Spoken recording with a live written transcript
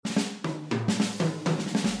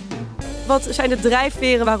Wat zijn de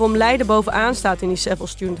drijfveren waarom Leiden bovenaan staat in die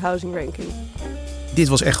Savills Student Housing Ranking? Dit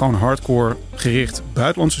was echt gewoon hardcore gericht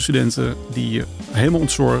buitenlandse studenten die helemaal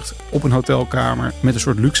ontzorgd op een hotelkamer met een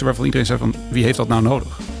soort luxe waarvan iedereen zei van wie heeft dat nou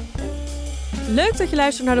nodig? Leuk dat je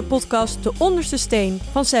luistert naar de podcast De Onderste Steen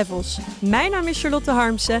van Savills. Mijn naam is Charlotte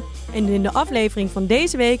Harmsen en in de aflevering van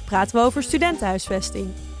deze week praten we over studentenhuisvesting.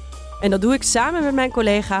 En dat doe ik samen met mijn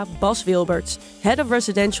collega Bas Wilberts, Head of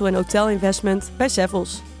Residential en Hotel Investment bij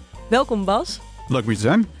Savills. Welkom Bas. Leuk om hier te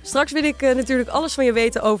zijn. Straks wil ik natuurlijk alles van je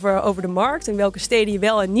weten over de markt en welke steden je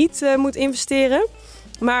wel en niet moet investeren.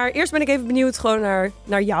 Maar eerst ben ik even benieuwd gewoon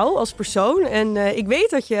naar jou als persoon. En ik weet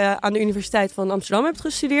dat je aan de Universiteit van Amsterdam hebt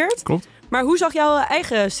gestudeerd. Klopt. Maar hoe zag jouw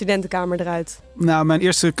eigen studentenkamer eruit? Nou, mijn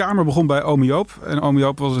eerste kamer begon bij Oom Joop. En Oom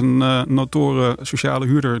Joop was een notoire sociale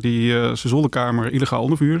huurder die zijn zolderkamer illegaal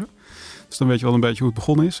onderverhuurde. Dus dan weet je wel een beetje hoe het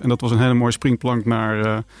begonnen is. En dat was een hele mooie springplank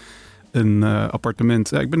naar een appartement.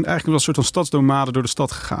 Ja, ik ben eigenlijk wel een soort van stadsnomade door de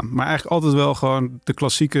stad gegaan. Maar eigenlijk altijd wel gewoon de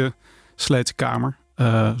klassieke Sleetse kamer.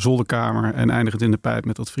 Zolderkamer en eindigend in de pijp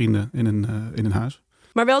met wat vrienden in een huis.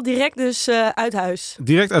 Maar wel direct dus uit huis?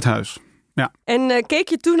 Direct uit huis, ja. En keek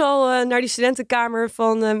je toen al naar die studentenkamer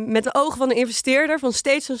met de ogen van een investeerder? Van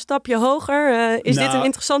steeds een stapje hoger? Is dit een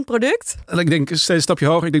interessant product? Ik denk steeds een stapje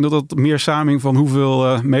hoger. Ik denk dat dat meer saming van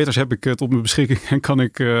hoeveel meters heb ik tot mijn beschikking en kan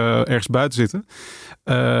ik ergens buiten zitten.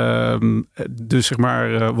 Dus zeg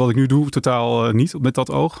maar wat ik nu doe totaal niet met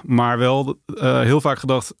dat oog. Maar wel heel vaak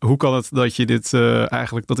gedacht, hoe kan het dat je dit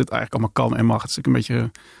eigenlijk allemaal kan en mag. Het is een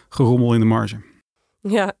beetje gerommel in de marge.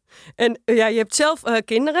 Ja, en je hebt zelf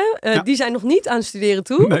kinderen. Die zijn nog niet aan het studeren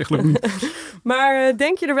toe. Nee, geloof niet. Maar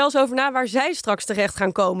denk je er wel eens over na waar zij straks terecht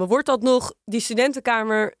gaan komen? Wordt dat nog die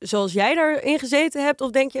studentenkamer zoals jij daarin gezeten hebt?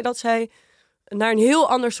 Of denk je dat zij naar een heel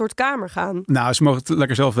ander soort kamer gaan? Nou, ze mogen het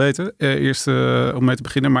lekker zelf weten. Eerst om mee te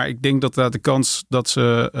beginnen. Maar ik denk dat de kans dat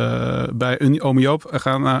ze bij een Oom Joop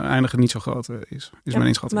gaan eindigen niet zo groot is. Is mijn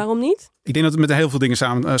inschatting. Waarom niet? Ik denk dat het met heel veel dingen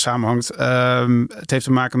samenhangt. Het heeft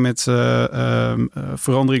te maken met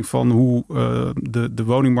verandering van hoe de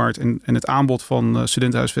woningmarkt en het aanbod van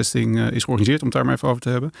studentenhuisvesting is georganiseerd. Om het daar maar even over te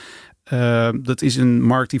hebben. Dat is een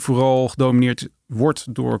markt die vooral gedomineerd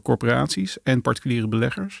wordt door corporaties en particuliere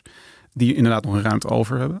beleggers. Die inderdaad nog een ruimte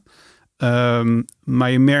over hebben.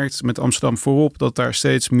 Maar je merkt met Amsterdam voorop dat daar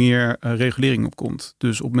steeds meer regulering op komt.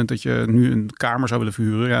 Dus op het moment dat je nu een kamer zou willen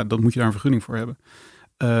verhuren, dan moet je daar een vergunning voor hebben.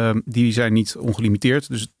 Die zijn niet ongelimiteerd,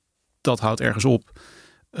 dus dat houdt ergens op.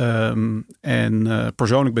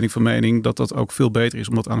 Persoonlijk ben ik van mening dat dat ook veel beter is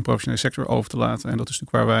om dat aan de professionele sector over te laten. En dat is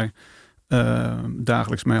natuurlijk waar wij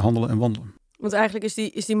dagelijks mee handelen en wandelen. Want eigenlijk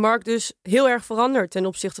is die markt dus heel erg veranderd ten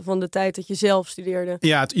opzichte van de tijd dat je zelf studeerde.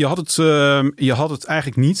 Ja, je had het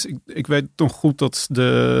eigenlijk niet. Ik weet nog goed dat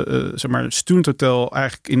de Student Hotel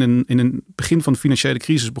eigenlijk in een begin van de financiële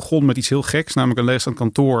crisis begon met iets heel geks. Namelijk een leegstaand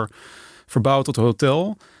kantoor verbouwd tot een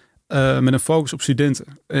hotel. Met een focus op studenten.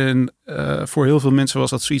 En voor heel veel mensen was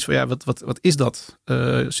dat zoiets van, wat is dat?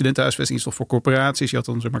 Studentenhuisvesting is toch voor corporaties? Je had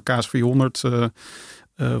dan KS 400...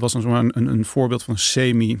 was dan zomaar een voorbeeld van een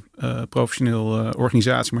semi-professioneel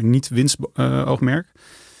organisatie, maar niet winstoogmerk.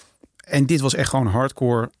 En dit was echt gewoon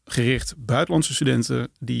hardcore gericht buitenlandse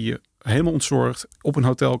studenten die helemaal ontzorgd op een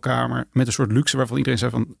hotelkamer met een soort luxe waarvan iedereen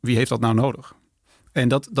zei van wie heeft dat nou nodig? En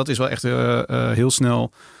dat is wel echt heel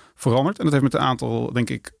snel veranderd. En dat heeft met een aantal, denk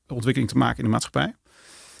ik, ontwikkelingen te maken in de maatschappij.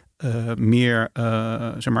 Meer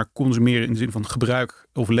consumeren in de zin van gebruik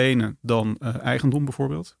of lenen dan eigendom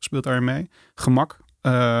bijvoorbeeld speelt daarin mee. Gemak.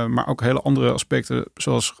 Maar ook hele andere aspecten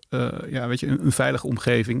zoals een veilige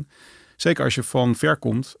omgeving. Zeker als je van ver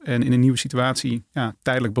komt en in een nieuwe situatie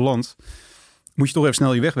tijdelijk belandt. Moet je toch even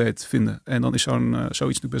snel je weg weten te vinden. En dan is zoiets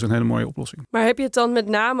natuurlijk best een hele mooie oplossing. Maar heb je het dan met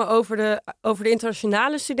name over de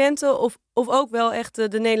internationale studenten of ook wel echt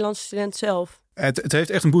de Nederlandse student zelf? Het heeft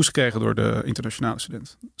echt een boost gekregen door de internationale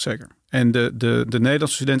student. Zeker. En de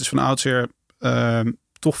Nederlandse student is van oudsher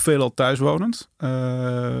toch veelal thuiswonend.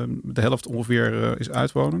 De helft ongeveer is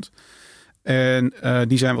uitwonend. En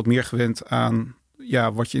die zijn wat meer gewend aan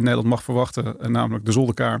wat je in Nederland mag verwachten. Namelijk de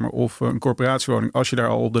zolderkamer of een corporatiewoning. Als je daar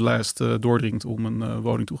al op de lijst doordringt om een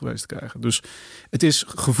woning toegewezen te krijgen. Dus het is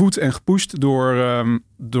gevoed en gepusht door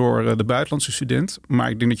de buitenlandse student. Maar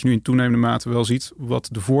ik denk dat je nu in toenemende mate wel ziet wat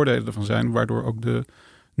de voordelen ervan zijn. Waardoor ook de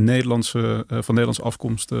van Nederlandse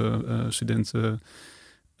afkomst studenten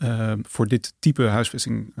voor dit type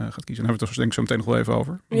huisvesting gaat kiezen. Daar hebben we het er denk ik zo meteen nog wel even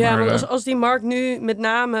over. Ja, maar als die markt nu met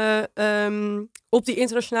name op die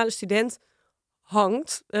internationale student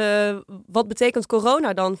hangt, wat betekent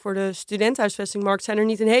corona dan voor de studentenhuisvestingmarkt? Zijn er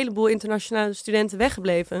niet een heleboel internationale studenten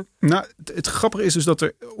weggebleven? Nou, het grappige is dus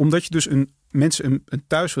dat omdat je dus mensen een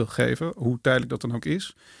thuis wil geven, hoe tijdelijk dat dan ook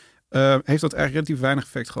is, heeft dat eigenlijk relatief weinig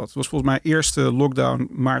effect gehad. Het was volgens mij eerste lockdown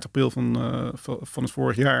maart, april van het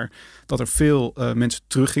vorig jaar dat er veel mensen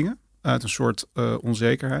teruggingen uit een soort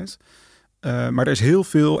onzekerheid. Maar er is heel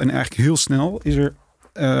veel en eigenlijk heel snel is er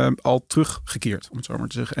al teruggekeerd, om het zo maar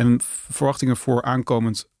te zeggen. En verwachtingen voor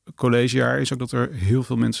aankomend collegejaar is ook dat er heel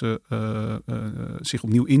veel mensen zich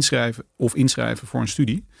opnieuw inschrijven voor een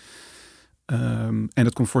studie. En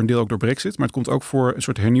dat komt voor een deel ook door Brexit. Maar het komt ook voor een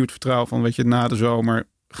soort hernieuwd vertrouwen van, weet je, na de zomer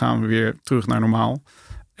gaan we weer terug naar normaal.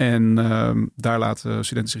 En daar laten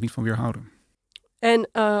studenten zich niet van weerhouden.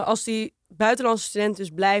 En als die buitenlandse student dus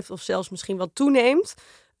blijft of zelfs misschien wat toeneemt,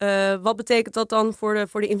 wat betekent dat dan voor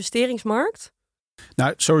de investeringsmarkt?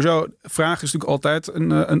 Nou, sowieso, vraag is natuurlijk altijd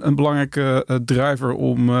een belangrijke driver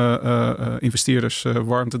om investeerders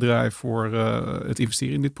warm te draaien voor het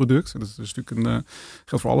investeren in dit product. Dat is natuurlijk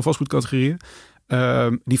geldt voor alle vastgoedcategorieën.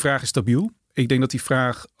 Die vraag is stabiel. Ik denk dat die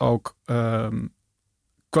vraag ook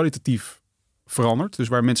kwalitatief verandert. Dus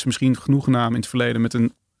waar mensen misschien genoeg namen in het verleden met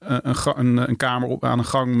een kamer aan een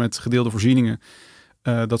gang met gedeelde voorzieningen,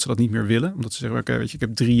 dat ze dat niet meer willen. Omdat ze zeggen, oké, weet je, ik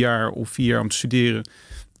heb 3 jaar of 4 jaar om te studeren.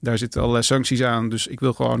 Daar zitten allerlei sancties aan. Dus ik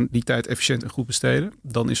wil gewoon die tijd efficiënt en goed besteden.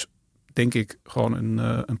 Dan is, denk ik, gewoon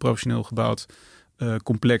een professioneel gebouwd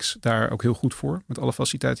complex daar ook heel goed voor. Met alle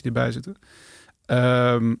faciliteiten die erbij zitten.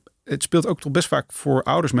 Het speelt ook toch best vaak voor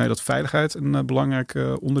ouders mee dat veiligheid een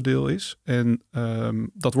belangrijk onderdeel is. En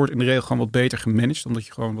dat wordt in de regel gewoon wat beter gemanaged. Omdat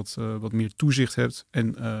je gewoon wat meer toezicht hebt.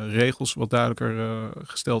 En regels wat duidelijker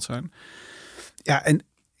gesteld zijn. Ja, en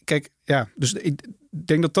kijk, ja, dus ik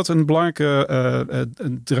denk dat dat een belangrijke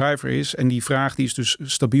een driver is. En die vraag die is dus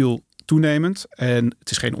stabiel toenemend. En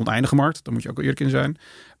het is geen oneindige markt, daar moet je ook eerlijk in zijn.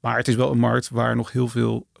 Maar het is wel een markt waar nog heel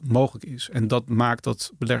veel mogelijk is. En dat maakt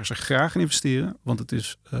dat beleggers er graag in investeren. Want het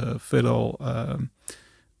is veelal,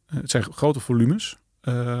 het zijn grote volumes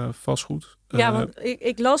vastgoed. Ja, want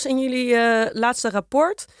ik las in jullie laatste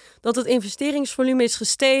rapport dat het investeringsvolume is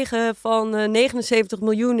gestegen van 79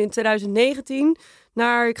 miljoen in 2019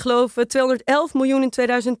 naar, ik geloof, 211 miljoen in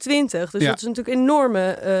 2020. Dus dat is natuurlijk een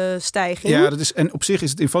enorme stijging. Ja, dat is, en op zich is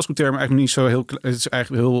het in vastgoedtermen eigenlijk niet zo heel.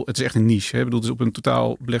 Het is echt een niche. Hè? Ik bedoel, het is op een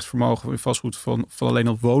totaal belegd vermogen in vastgoed van alleen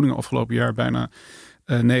al woningen afgelopen jaar bijna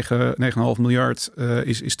 9,5 miljard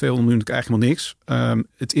is 200 miljoen eigenlijk helemaal niks.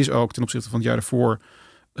 Het is ook ten opzichte van het jaar daarvoor.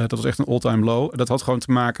 Dat was echt een all-time low. Dat had gewoon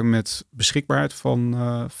te maken met beschikbaarheid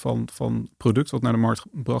van product wat naar de markt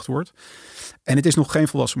gebracht wordt. En het is nog geen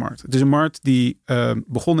volwassen markt. Het is een markt die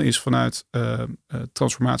begonnen is vanuit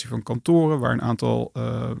transformatie van kantoren, waar een aantal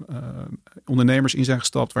ondernemers in zijn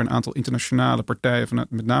gestapt, waar een aantal internationale partijen, vanuit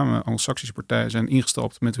met name Anglo-Saxische partijen, zijn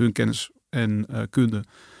ingestapt met hun kennis en kunde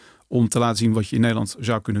om te laten zien wat je in Nederland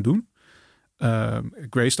zou kunnen doen.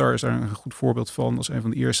 Greystar is daar een goed voorbeeld van. Dat is een van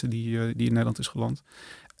de eerste die in Nederland is geland.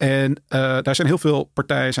 En daar zijn heel veel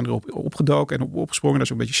partijen zijn erop opgedoken en op opgesprongen. Daar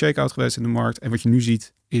is ook een beetje shake-out geweest in de markt. En wat je nu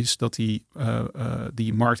ziet is dat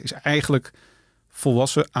die markt is eigenlijk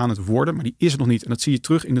volwassen aan het worden. Maar die is het nog niet. En dat zie je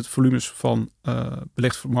terug in het volumes van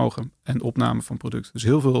belegd vermogen en opname van producten. Dus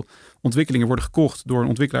heel veel ontwikkelingen worden gekocht door een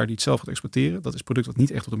ontwikkelaar die het zelf gaat exploiteren. Dat is product wat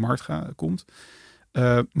niet echt op de markt komt.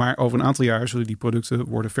 Maar over een aantal jaar zullen die producten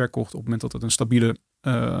worden verkocht op het moment dat het een stabiele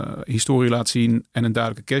historie laat zien en een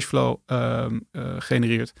duidelijke cashflow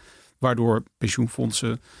genereert. Waardoor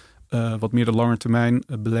pensioenfondsen, wat meer de langetermijn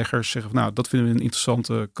beleggers zeggen van, nou, dat vinden we een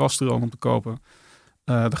interessante kaststroom om te kopen.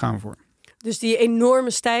 Daar gaan we voor. Dus die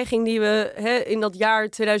enorme stijging die we in dat jaar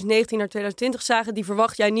 2019 naar 2020 zagen, die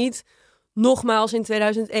verwacht jij niet nogmaals in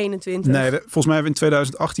 2021? Nee, volgens mij hebben we in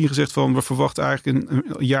 2018 gezegd van we verwachten eigenlijk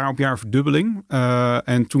een jaar op jaar verdubbeling.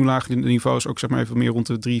 En toen lagen de niveaus ook zeg maar even meer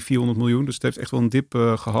rond de 300-400 miljoen. Dus het heeft echt wel een dip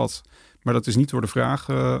gehad. Maar dat is niet door de vraag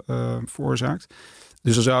veroorzaakt.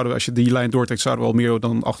 Dus dan zouden we, als je die lijn doortrekt, zouden we al meer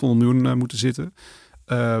dan 800 miljoen moeten zitten.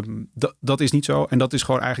 Dat is niet zo. En dat is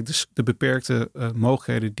gewoon eigenlijk de beperkte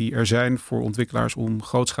mogelijkheden die er zijn voor ontwikkelaars om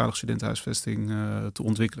grootschalige studentenhuisvesting te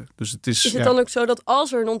ontwikkelen. Dus is het dan ook zo dat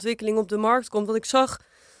als er een ontwikkeling op de markt komt, want ik zag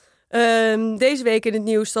deze week in het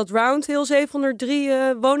nieuws dat Roundhill 703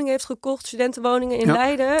 woningen heeft gekocht, studentenwoningen in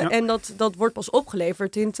Leiden. Ja. En dat wordt pas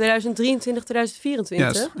opgeleverd in 2023,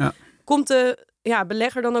 2024. Yes, ja. Komt de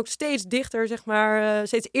belegger dan ook steeds dichter, zeg maar,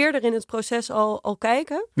 steeds eerder in het proces al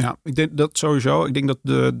kijken? Ja, ik denk dat sowieso. Ik denk dat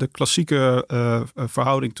de klassieke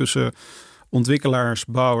verhouding tussen ontwikkelaars,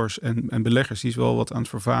 bouwers en beleggers, die is wel wat aan het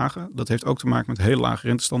vervagen. Dat heeft ook te maken met hele lage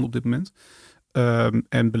rentestanden op dit moment.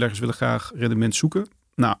 En beleggers willen graag rendement zoeken.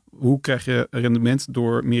 Nou, hoe krijg je rendement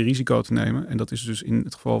door meer risico te nemen? En dat is dus in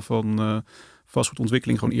het geval van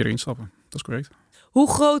vastgoedontwikkeling gewoon eerder instappen. Dat is correct. Hoe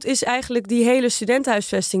groot is eigenlijk die hele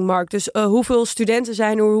studentenhuisvestingmarkt? Dus hoeveel studenten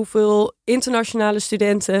zijn er? Hoeveel internationale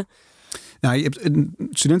studenten? Nou, je hebt een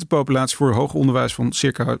studentenpopulatie voor hoger onderwijs van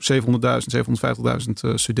circa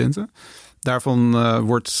 750.000 studenten. Daarvan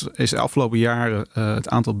is de afgelopen jaren het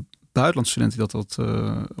aantal buitenlandse studenten dat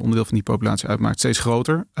onderdeel van die populatie uitmaakt steeds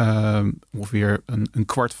groter. Ongeveer een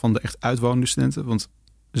kwart van de echt uitwonende studenten. Want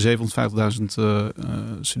 750.000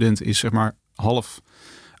 studenten is zeg maar half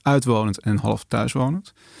uitwonend en half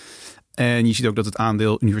thuiswonend. En je ziet ook dat het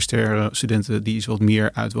aandeel universitaire studenten die is wat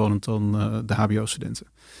meer uitwonend dan de HBO-studenten.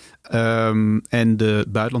 En de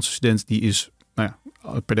buitenlandse student die is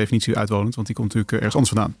per definitie uitwonend, want die komt natuurlijk ergens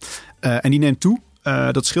anders vandaan. En die neemt toe.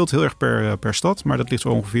 Dat scheelt heel erg per stad, maar dat ligt zo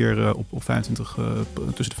ongeveer op 25,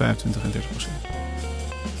 tussen de 25 en 30%.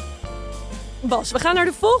 Bas, we gaan naar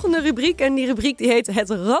de volgende rubriek. En die rubriek die heet Het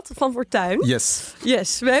Rad van Fortuin. Yes.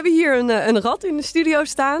 We hebben hier een rad in de studio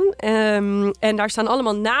staan. En daar staan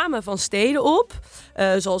allemaal namen van steden op.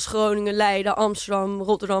 Zoals Groningen, Leiden, Amsterdam,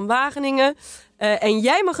 Rotterdam, Wageningen. En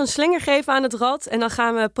jij mag een slinger geven aan het rad. En dan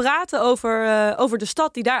gaan we praten over de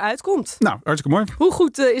stad die daar uitkomt. Nou, hartstikke mooi. Hoe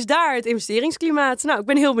goed is daar het investeringsklimaat? Nou, ik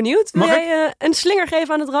ben heel benieuwd. Wil jij een slinger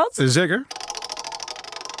geven aan het rad? Zeker.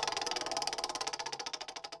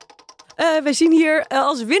 We zien hier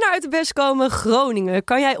als winnaar uit de bus komen Groningen.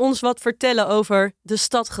 Kan jij ons wat vertellen over de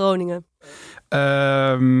stad Groningen?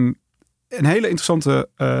 Een hele interessante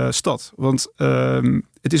stad. Want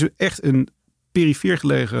het is echt een perifeer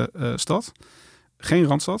gelegen stad. Geen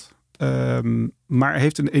randstad. Maar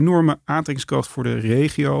heeft een enorme aantrekkingskracht voor de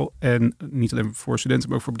regio. En niet alleen voor studenten,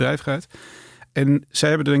 maar ook voor bedrijvigheid. En zij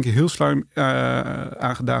hebben er denk ik heel slim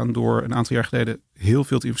aan gedaan door een aantal jaar geleden heel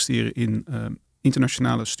veel te investeren in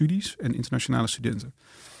internationale studies en internationale studenten.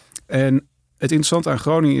 En het interessante aan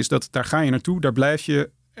Groningen is dat daar ga je naartoe, daar blijf je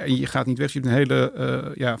en je gaat niet weg. Je hebt een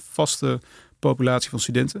hele vaste populatie van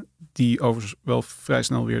studenten die overigens wel vrij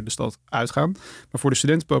snel weer de stad uitgaan. Maar voor de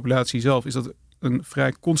studentenpopulatie zelf is dat een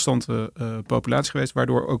vrij constante populatie geweest,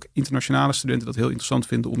 waardoor ook internationale studenten dat heel interessant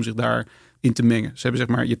vinden om zich daarin te mengen. Ze hebben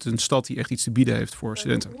zeg maar, je hebt een stad die echt iets te bieden heeft voor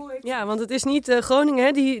studenten. Ja, want het is niet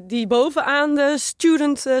Groningen die bovenaan de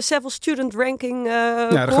Savile Student Ranking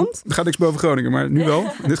komt. Er gaat niks boven Groningen, maar nu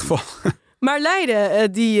wel in dit geval. Maar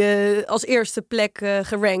Leiden, die als eerste plek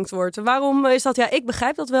gerankt wordt. Waarom is dat? Ja, ik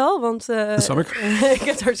begrijp dat wel, want dat snap ik. Ik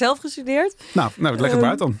heb daar zelf gestudeerd. Nou, leg het maar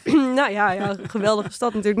uit dan. Nou ja, geweldige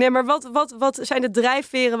stad natuurlijk. Nee, maar wat zijn de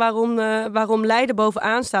drijfveren waarom Leiden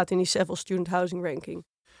bovenaan staat in die Savile Student Housing Ranking?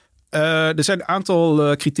 Er zijn een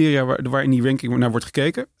aantal criteria waar in die ranking naar wordt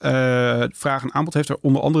gekeken. Vraag en aanbod heeft er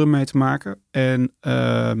onder andere mee te maken. En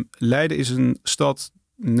Leiden is een stad,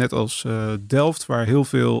 net als Delft, waar heel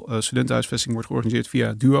veel studentenhuisvesting wordt georganiseerd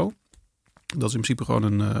via DUO. Dat is in principe gewoon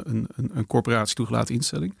een corporatie toegelaten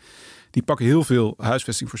instelling. Die pakken heel veel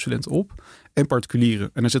huisvesting voor studenten op en particulieren.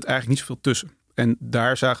 En er zit eigenlijk niet zoveel tussen. En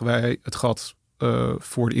daar zagen wij het gat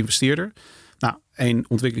voor de investeerder. Nou, één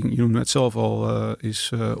ontwikkeling, je noemde het zelf al,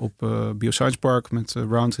 is op Bioscience Park met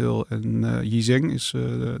Roundhill en Yizheng is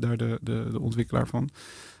daar de ontwikkelaar van.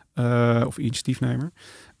 Of initiatiefnemer.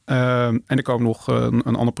 En er komen nog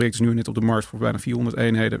een ander project, is nu net op de markt voor bijna 400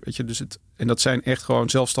 eenheden. Weet je, en dat zijn echt gewoon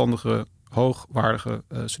zelfstandige, hoogwaardige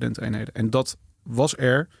studenteneenheden. En dat was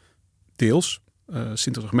er deels.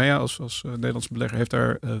 Sint-Rogemea als Nederlandse belegger heeft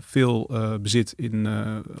daar veel bezit in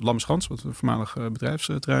Lammerschans, wat een voormalig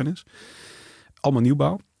bedrijfsterrein is. Allemaal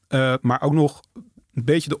nieuwbouw. Maar ook nog een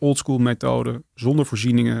beetje de oldschool methode, zonder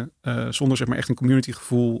voorzieningen, zonder zeg maar echt een community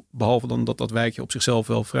gevoel, behalve dan dat wijkje op zichzelf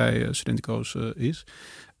wel vrij studenticoos is.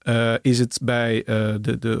 Is het bij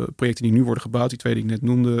de projecten die nu worden gebouwd, die twee die ik net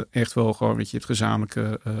noemde, echt wel gewoon, weet je hebt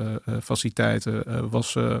gezamenlijke faciliteiten,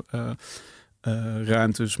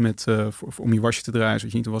 ruimtes met om je wasje te draaien,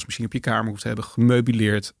 zodat je niet een wasmachine op je kamer hoeft te hebben,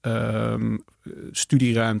 gemeubileerd,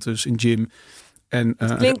 studieruimtes, een gym. En,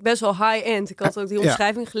 het klinkt best wel high-end. Ik had ook die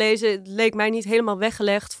omschrijving gelezen. Het leek mij niet helemaal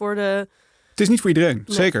weggelegd voor de... Het is niet voor iedereen,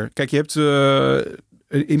 nee. Zeker. Kijk, je hebt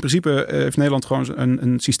in principe heeft Nederland gewoon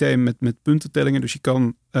een systeem met puntentellingen. Dus je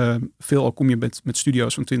kan veelal kom je met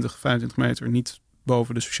studio's van 20, 25 meter niet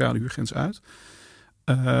boven de sociale huurgrens uit.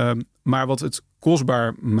 Maar wat het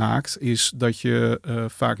kostbaar maakt, is dat je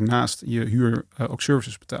vaak naast je huur ook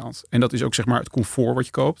services betaalt. En dat is ook zeg maar het comfort wat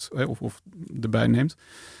je koopt of erbij neemt.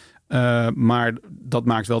 Maar dat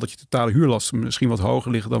maakt wel dat je totale huurlasten misschien wat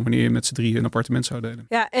hoger liggen dan wanneer je met z'n drieën een appartement zou delen.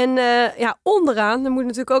 Ja, en onderaan, er moet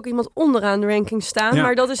natuurlijk ook iemand onderaan de ranking staan. Ja.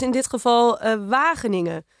 Maar dat is in dit geval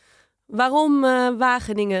Wageningen. Waarom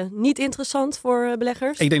Wageningen niet interessant voor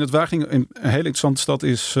beleggers? Ik denk dat Wageningen een hele interessante stad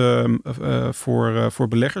is voor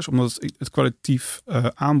beleggers. Omdat het kwalitatief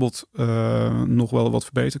aanbod nog wel wat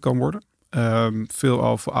verbeterd kan worden.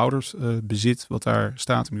 Veelal voor ouders bezit wat daar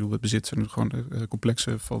staat. Ik bedoel, het bezit zijn gewoon de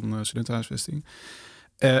complexen van studentenhuisvesting.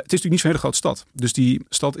 Het is natuurlijk niet zo'n hele grote stad. Dus die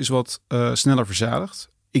stad is wat sneller verzadigd.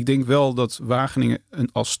 Ik denk wel dat Wageningen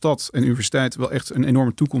als stad en universiteit wel echt een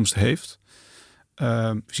enorme toekomst heeft.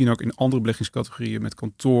 We zien ook in andere beleggingscategorieën met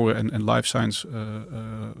kantoren en life science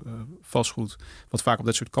vastgoed, wat vaak op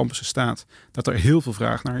dat soort campussen staat, dat er heel veel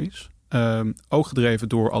vraag naar is. Ook gedreven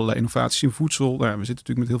door allerlei innovaties in voedsel. Nou ja, we zitten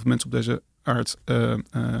natuurlijk met heel veel mensen op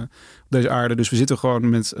deze aarde. Dus we zitten gewoon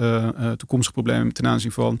met toekomstige problemen ten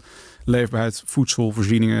aanzien van leefbaarheid,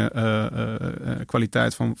 voedselvoorzieningen,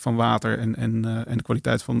 kwaliteit van water en de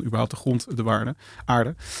kwaliteit van überhaupt de grond, de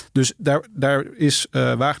aarde. Dus daar is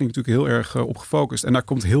Wageningen natuurlijk heel erg op gefocust. En daar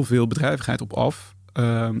komt heel veel bedrijvigheid op af,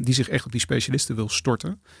 die zich echt op die specialisten wil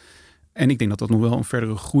storten. En ik denk dat dat nog wel een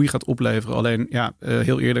verdere groei gaat opleveren. Alleen,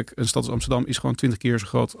 heel eerlijk, een stad als Amsterdam is gewoon 20 keer zo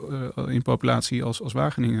groot in populatie als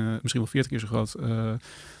Wageningen. Misschien wel 40 keer zo groot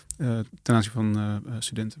ten aanzien van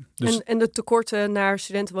studenten. Dus en de tekorten naar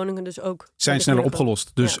studentenwoningen dus ook? Zijn sneller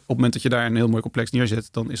opgelost. Dus op het moment dat je daar een heel mooi complex neerzet,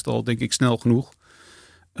 dan is het al denk ik snel genoeg.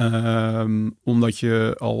 Omdat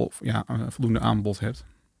je al voldoende aanbod hebt.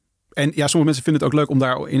 En sommige mensen vinden het ook leuk om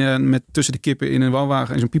daar met tussen de kippen in een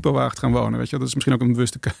woonwagen, in zo'n pipowagen te gaan wonen. Weet je, dat is misschien ook een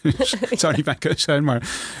bewuste keuze. Het zou niet mijn keuze zijn, maar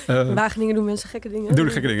in Wageningen doen mensen gekke dingen. Doen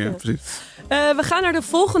gekke dingen, ja. Precies. We gaan naar de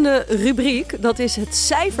volgende rubriek. Dat is het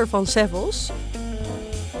cijfer van Savills.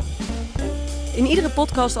 In iedere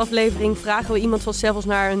podcastaflevering vragen we iemand van Savills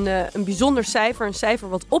naar een bijzonder cijfer. Een cijfer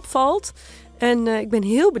wat opvalt. En ik ben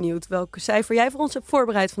heel benieuwd welke cijfer jij voor ons hebt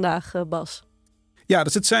voorbereid vandaag, Bas. Ja, dat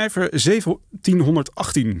is het cijfer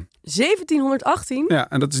 1718. 1718? Ja,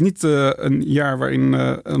 en dat is niet een jaar waarin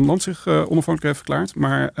een land zich onafhankelijk heeft verklaard.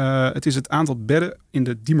 Maar het is het aantal bedden in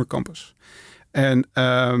de Diemer campus. En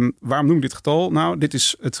waarom noem ik dit getal? Nou, dit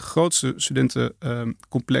is het grootste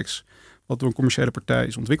studentencomplex wat door een commerciële partij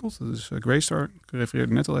is ontwikkeld. Dat is Greystar. Ik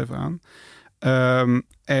refereerde net al even aan.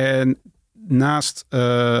 En naast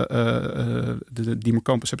de Diemer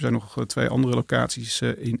campus hebben zij nog 2 andere locaties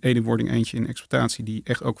in eenwording, eentje in exploitatie, die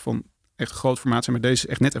echt ook van echt groot formaat zijn. Maar deze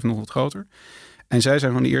is echt net even nog wat groter. En zij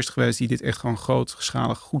zijn van de eerste geweest die dit echt gewoon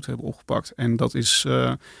grootschalig goed hebben opgepakt. En dat is,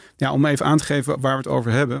 om even aan te geven waar we het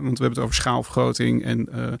over hebben. Want we hebben het over schaalvergroting en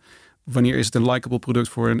wanneer is het een likable product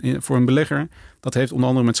voor een belegger. Dat heeft onder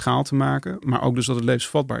andere met schaal te maken. Maar ook dus dat het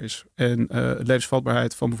levensvatbaar is. En de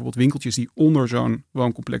levensvatbaarheid van bijvoorbeeld winkeltjes die onder zo'n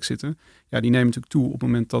wooncomplex zitten. Ja, die nemen natuurlijk toe op het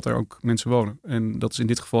moment dat er ook mensen wonen. En dat is in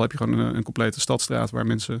dit geval heb je gewoon een complete stadstraat waar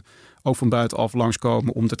mensen ook van buitenaf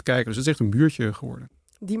langskomen om te kijken. Dus het is echt een buurtje geworden.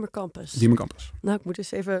 Diemer campus. Nou, ik moet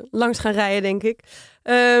eens even langs gaan rijden, denk ik.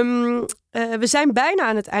 We zijn bijna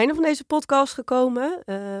aan het einde van deze podcast gekomen.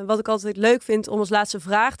 Wat ik altijd leuk vind om als laatste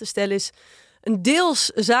vraag te stellen is een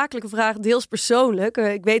deels zakelijke vraag, deels persoonlijk.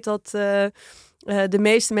 Ik weet dat de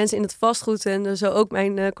meeste mensen in het vastgoed en zo ook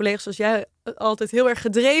mijn collega's zoals jij altijd heel erg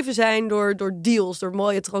gedreven zijn door deals, door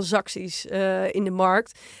mooie transacties in de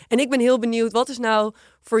markt. En ik ben heel benieuwd, wat is nou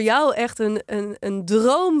voor jou echt een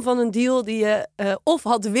droom van een deal die je of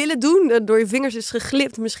had willen doen, door je vingers is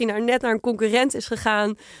geglipt, misschien net naar een concurrent is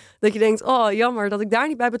gegaan, dat je denkt, oh jammer dat ik daar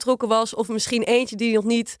niet bij betrokken was, of misschien eentje die nog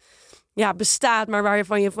niet bestaat, maar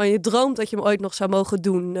waarvan je droomt dat je hem ooit nog zou mogen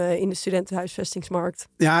doen in de studentenhuisvestingsmarkt?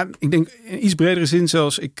 Ja, ik denk in iets bredere zin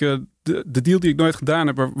zelfs. De deal die ik nooit gedaan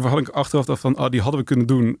heb, waar ik achteraf dacht van, die hadden we kunnen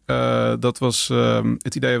doen. Dat was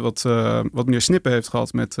het idee wat meneer Snippen heeft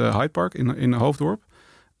gehad met Hyde Park in Hoofddorp.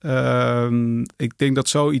 Ik denk dat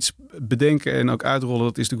zoiets bedenken en ook uitrollen,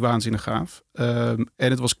 dat is natuurlijk waanzinnig gaaf. En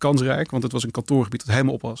het was kansrijk, want het was een kantoorgebied dat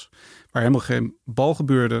helemaal op was. Waar helemaal geen bal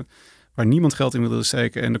gebeurde. Waar niemand geld in wilde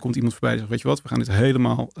steken. En er komt iemand voorbij en zegt, weet je wat, we gaan dit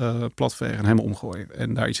helemaal platvegen en helemaal omgooien.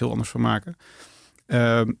 En daar iets heel anders van maken.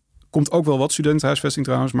 Komt ook wel wat studentenhuisvesting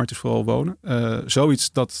trouwens, maar het is vooral wonen.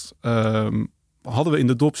 Zoiets dat hadden we in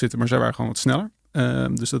de dop zitten, maar zij waren gewoon wat sneller.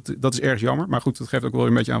 Dus dat is erg jammer. Maar goed, dat geeft ook wel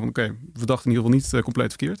een beetje aan van oké, we dachten in ieder geval niet compleet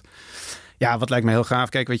verkeerd. Ja, wat lijkt me heel gaaf.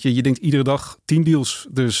 Kijk, weet je denkt iedere dag 10 deals.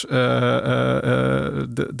 Dus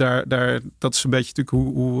dat is een beetje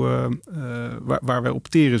natuurlijk waar wij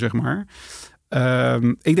opteren, zeg maar.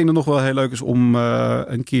 Ik denk dat het nog wel heel leuk is om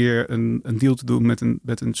een keer een deal te doen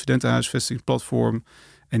met een studentenhuisvestingsplatform.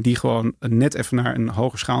 En die gewoon net even naar een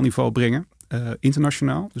hoger schaalniveau brengen.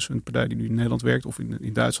 Internationaal. Dus een partij die nu in Nederland werkt of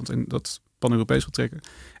in Duitsland en dat pan-Europees wil trekken.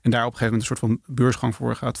 En daar op een gegeven moment een soort van beursgang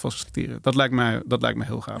voor gaat faciliteren. Dat lijkt me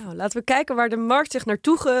heel gaaf. Nou, laten we kijken waar de markt zich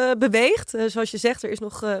naartoe beweegt. Zoals je zegt, er is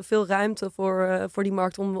nog veel ruimte voor die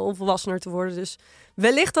markt om volwassener te worden. Dus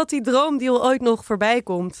wellicht dat die droomdeal ooit nog voorbij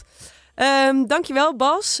komt. Dankjewel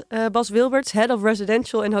Bas. Bas Wilberts, Head of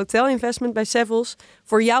Residential en Hotel Investment bij Savills.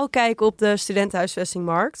 Voor jouw kijk op de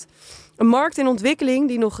studentenhuisvestingmarkt. Een markt in ontwikkeling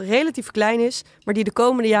die nog relatief klein is, maar die de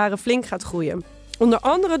komende jaren flink gaat groeien. Onder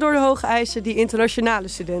andere door de hoge eisen die internationale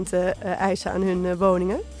studenten eisen aan hun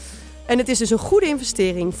woningen. En het is dus een goede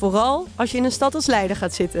investering, vooral als je in een stad als Leiden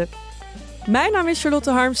gaat zitten. Mijn naam is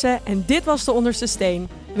Charlotte Harmsen en dit was De Onderste Steen.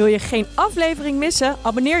 Wil je geen aflevering missen?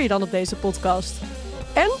 Abonneer je dan op deze podcast.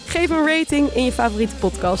 En geef een rating in je favoriete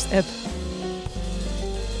podcast-app.